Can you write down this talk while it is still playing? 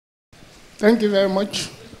Thank you very much.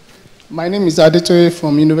 My name is Adetoye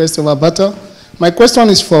from University of Alberta. My question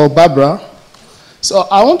is for Barbara. So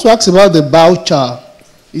I want to ask about the biochar.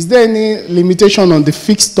 Is there any limitation on the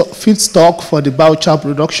feedstock for the biochar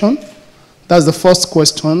production? That's the first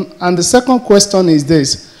question. And the second question is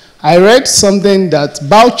this. I read something that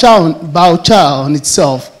biochar on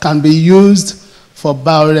itself can be used for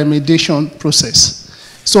bioremediation process.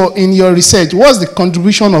 So in your research, what's the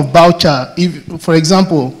contribution of biochar? If, for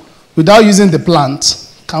example, without using the plant,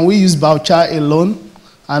 can we use biochar alone?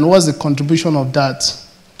 And what's the contribution of that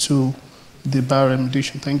to the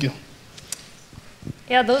bioremediation? Thank you.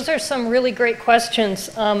 Yeah, those are some really great questions.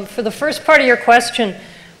 For the first part of your question,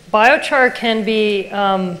 biochar can be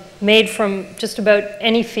made from just about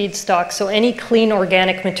any feedstock, so any clean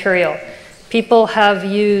organic material. People have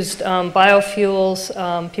used biofuels,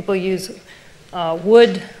 people use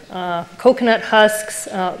wood, coconut husks,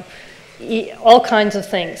 all kinds of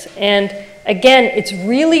things. And again, it's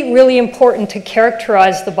really, really important to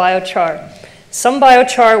characterize the biochar. Some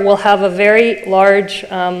biochar will have a very large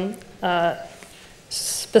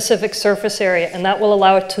specific surface area, and that will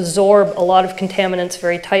allow it to absorb a lot of contaminants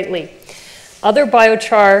very tightly. Other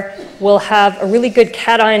biochar will have a really good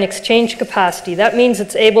cation exchange capacity. That means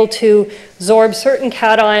it's able to absorb certain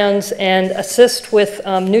cations and assist with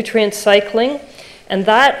nutrient cycling. And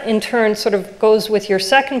that, in turn, sort of goes with your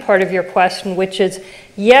second part of your question, which is,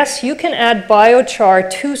 yes, you can add biochar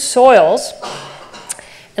to soils,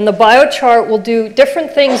 and the biochar will do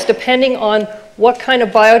different things depending on what kind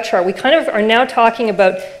of biochar. We kind of are now talking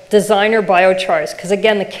about designer biochars, because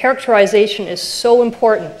again, the characterization is so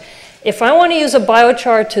important. If I want to use a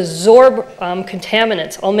biochar to absorb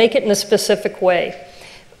contaminants, I'll make it in a specific way.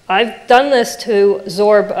 I've done this to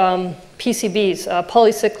absorb PCBs,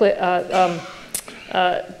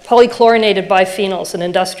 polychlorinated biphenyls, an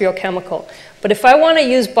industrial chemical. But if I want to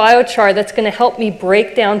use biochar that's going to help me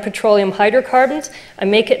break down petroleum hydrocarbons, I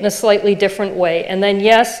make it in a slightly different way. And then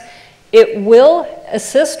yes, it will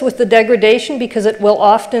assist with the degradation because it will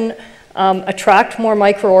often attract more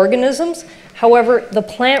microorganisms. However, the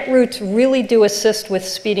plant roots really do assist with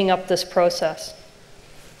speeding up this process.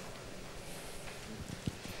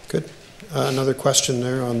 Good. Another question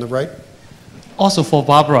there on the right. Also for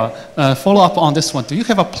Barbara, follow up on this one. Do you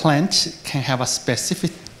have a plant can have a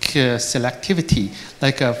specific selectivity,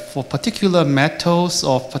 like for particular metals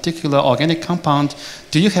or particular organic compound?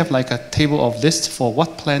 Do you have like a table of lists for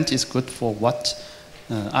what plant is good for what?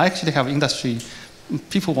 I actually have industry.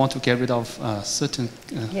 People want to get rid of certain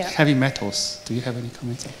heavy metals. Do you have any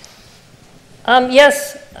comments?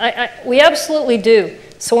 Yes, we absolutely do.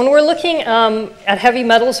 So when we're looking at heavy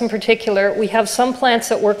metals in particular, we have some plants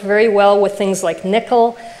that work very well with things like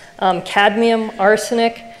nickel, cadmium,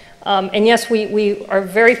 arsenic. And yes, we are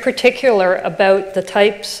very particular about the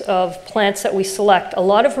types of plants that we select. A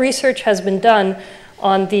lot of research has been done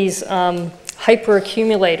on these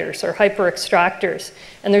hyperaccumulators or hyperextractors.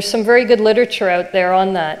 And there's some very good literature out there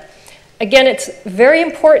on that. Again, it's very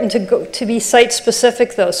important to be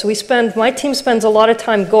site-specific, though. So my team spends a lot of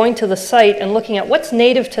time going to the site and looking at what's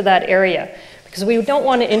native to that area, because we don't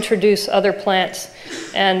want to introduce other plants.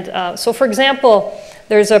 And so, for example,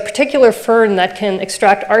 there's a particular fern that can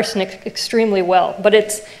extract arsenic extremely well, but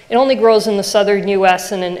it only grows in the southern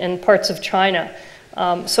U.S. and in parts of China.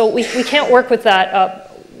 So we can't work with that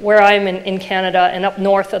where I'm in Canada and up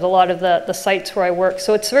north at a lot of the sites where I work.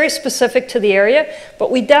 So it's very specific to the area, but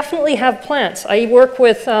we definitely have plants. I work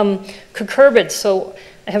with cucurbids, so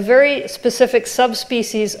I have very specific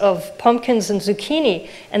subspecies of pumpkins and zucchini,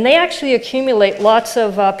 and they actually accumulate lots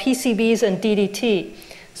of PCBs and DDT.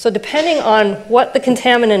 So depending on what the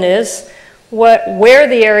contaminant is, where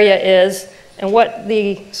the area is, and what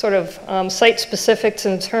the sort of site specifics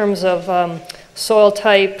in terms of soil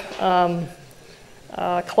type,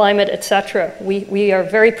 climate, etc. We are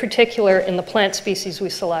very particular in the plant species we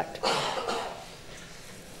select.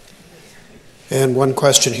 And one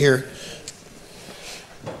question here.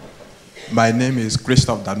 My name is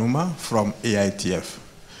Christophe Danuma from AITF.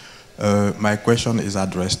 My question is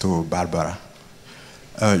addressed to Barbara.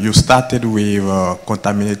 You started with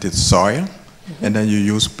contaminated soil, and then you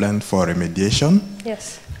use plant for remediation.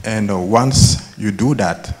 Yes. And once you do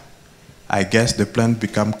that, I guess the plant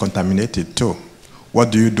become contaminated too. What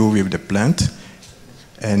do you do with the plant?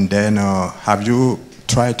 And then have you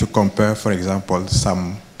tried to compare, for example,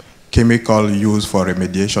 some chemical used for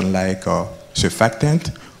remediation like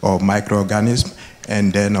surfactant or microorganism,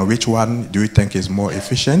 and then which one do you think is more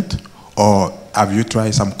efficient, or have you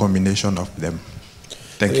tried some combination of them?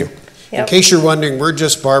 Thank you. In case you're wondering, we're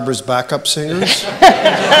just Barbara's backup singers.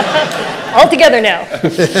 All together now.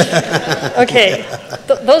 Okay,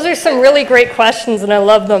 those are some really great questions, and I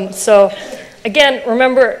love them. So, again,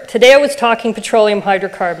 remember, today I was talking petroleum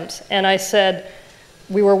hydrocarbons, and I said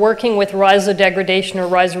we were working with rhizodegradation or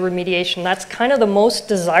rhizoremediation. That's kind of the most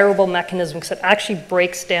desirable mechanism because it actually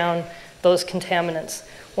breaks down those contaminants.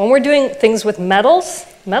 When we're doing things with metals,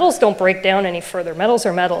 metals don't break down any further. Metals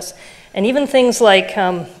are metals. And even things like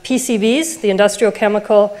PCBs, the industrial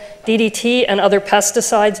chemical, DDT, and other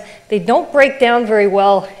pesticides, they don't break down very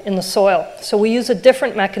well in the soil. So we use a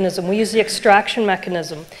different mechanism. We use the extraction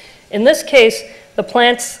mechanism. In this case, the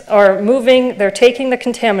plants are moving, they're taking the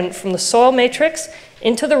contaminant from the soil matrix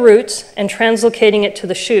into the roots and translocating it to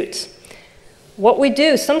the shoots. What we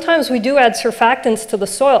do, sometimes we do add surfactants to the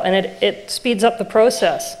soil, and it speeds up the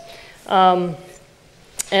process. And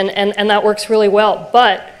that works really well.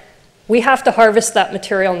 But we have to harvest that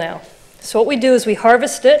material now. So what we do is we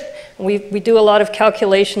harvest it, and we do a lot of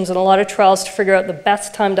calculations and a lot of trials to figure out the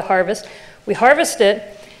best time to harvest. We harvest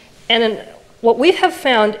it, and what we have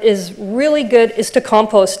found is really good is to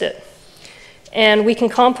compost it. And we can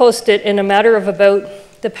compost it in a matter of about,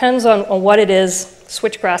 depends on what it is.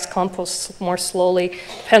 Switchgrass composts more slowly,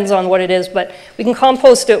 depends on what it is, but we can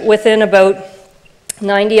compost it within about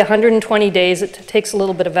 90, 120 days. It takes a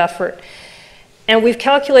little bit of effort. And we've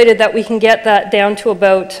calculated that we can get that down to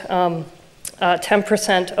about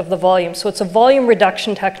 10% of the volume. So it's a volume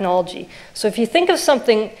reduction technology. So if you think of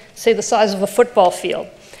something, say the size of a football field,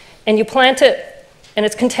 and you plant it, and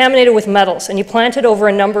it's contaminated with metals, and you plant it over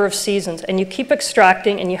a number of seasons, and you keep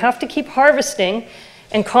extracting, and you have to keep harvesting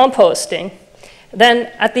and composting,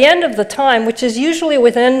 then at the end of the time, which is usually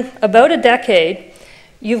within about a decade,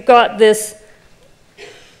 you've got this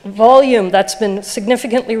volume that's been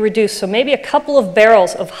significantly reduced. So maybe a couple of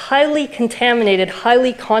barrels of highly contaminated,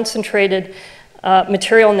 highly concentrated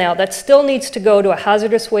material now that still needs to go to a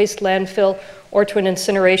hazardous waste landfill or to an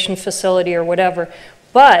incineration facility or whatever.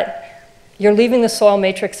 But you're leaving the soil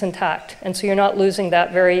matrix intact, and so you're not losing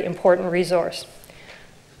that very important resource.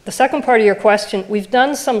 The second part of your question, we've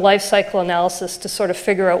done some life cycle analysis to sort of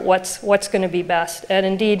figure out what's going to be best. And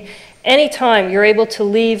indeed, anytime you're able to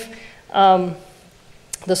leave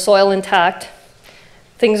the soil intact,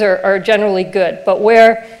 things are generally good. But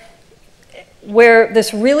where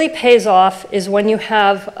this really pays off is when you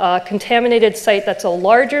have a contaminated site that's a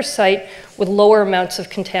larger site with lower amounts of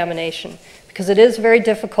contamination. Because it is very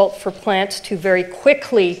difficult for plants to very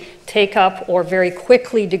quickly take up or very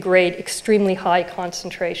quickly degrade extremely high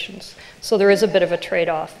concentrations. So there is a bit of a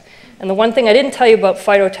trade-off. And the one thing I didn't tell you about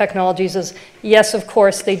phytotechnologies is, yes, of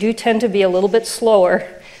course, they do tend to be a little bit slower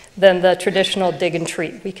than the traditional dig and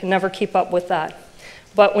treat. We can never keep up with that.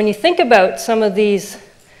 But when you think about some of these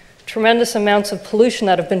tremendous amounts of pollution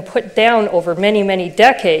that have been put down over many, many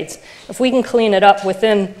decades, if we can clean it up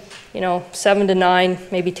within 7 to 9,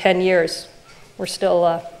 maybe 10 years, we're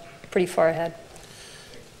still pretty far ahead.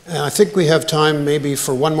 And I think we have time maybe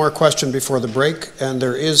for one more question before the break, and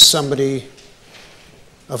there is somebody,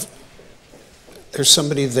 there's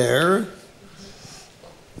somebody there.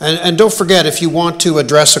 And don't forget, if you want to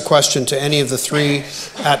address a question to any of the three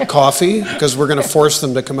at coffee, because we're going to force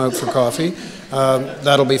them to come out for coffee,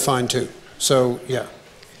 that'll be fine too. So, yeah.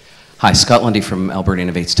 Hi, Scott Lundy from Alberta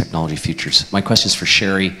Innovates Technology Futures. My question is for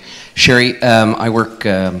Sherry. Sherry, I work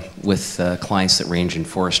with clients that range in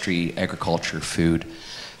forestry, agriculture, food,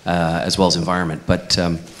 as well as environment. But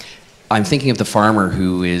I'm thinking of the farmer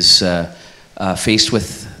who is faced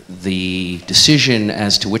with the decision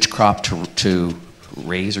as to which crop to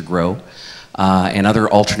raise or grow, and other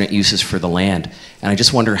alternate uses for the land. And I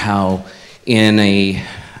just wonder how, in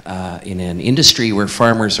an industry where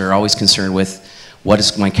farmers are always concerned with what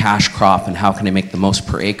is my cash crop and how can I make the most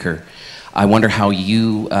per acre, I wonder how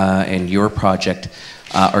you and your project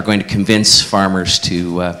are going to convince farmers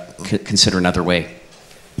to consider another way.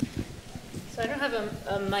 So I don't have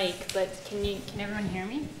a mic, but can everyone hear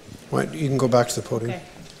me? What, you can go back to the podium. Okay.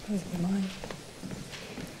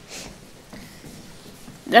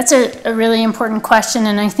 That's a really important question,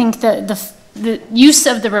 and I think that the use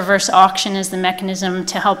of the reverse auction as the mechanism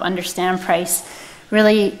to help understand price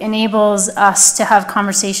really enables us to have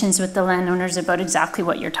conversations with the landowners about exactly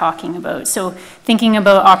what you're talking about. So thinking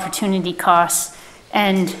about opportunity costs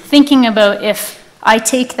and thinking about if I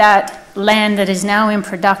take that land that is now in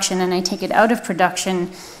production and I take it out of production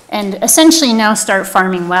and essentially now start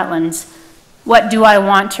farming wetlands, what do I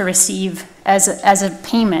want to receive as a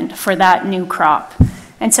payment for that new crop?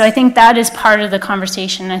 And so I think that is part of the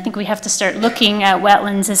conversation. I think we have to start looking at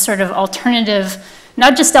wetlands as sort of alternative,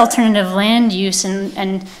 not just alternative land use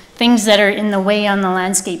and things that are in the way on the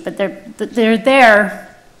landscape, but they're there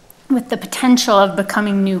with the potential of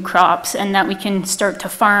becoming new crops, and that we can start to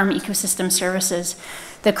farm ecosystem services.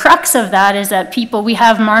 The crux of that is that we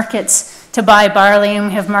have markets to buy barley, and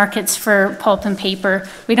we have markets for pulp and paper.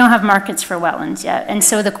 We don't have markets for wetlands yet. And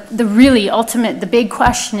so the really ultimate, the big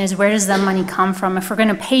question is, where does that money come from? If we're going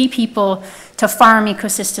to pay people to farm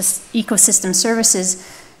ecosystem services,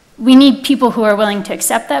 we need people who are willing to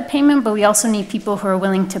accept that payment, but we also need people who are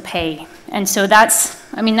willing to pay. And so that's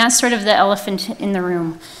sort of the elephant in the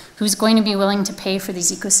room. Who's going to be willing to pay for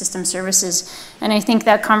these ecosystem services? And I think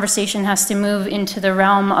that conversation has to move into the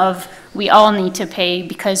realm of we all need to pay,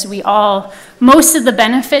 because most of the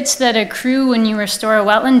benefits that accrue when you restore a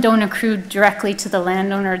wetland don't accrue directly to the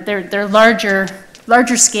landowner. They're larger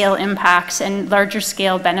scale impacts and larger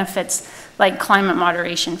scale benefits, like climate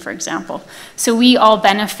moderation, for example. So we all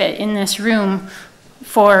benefit in this room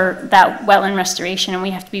for that wetland restoration, and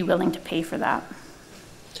we have to be willing to pay for that.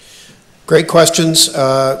 Great questions.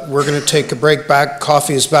 We're going to take a break back.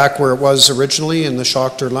 Coffee is back where it was originally in the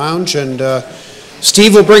Schachter Lounge, and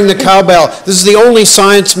Steve will bring the cowbell. This is the only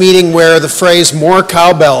science meeting where the phrase "more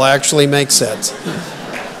cowbell" actually makes sense.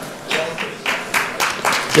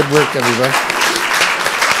 Good work, everybody.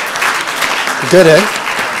 Good, eh?